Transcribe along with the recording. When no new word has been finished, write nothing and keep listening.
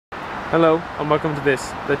Hello and welcome to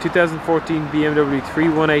this, the 2014 BMW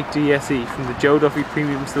 318D SE from the Joe Duffy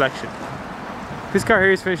Premium Selection. This car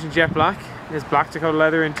here is finished in jet black. It has black Dakota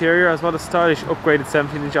leather interior as well as stylish upgraded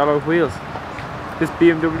 17-inch alloy wheels. This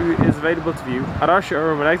BMW is available to view at our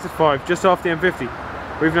showroom at Exit 5 just off the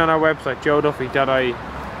M50 or even on our website joeduffy.ie.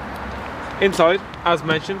 Inside, as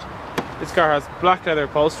mentioned, this car has black leather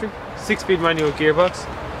upholstery, 6-speed manual gearbox.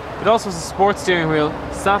 It also has a sports steering wheel,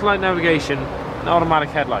 satellite navigation and automatic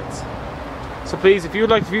headlights. So please, if you would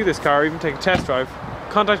like to view this car or even take a test drive,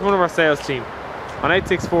 contact one of our sales team on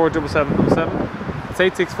 864-7777, it's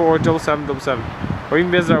 864-7777, or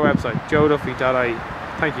even visit our website joeduffy.ie.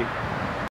 Thank you.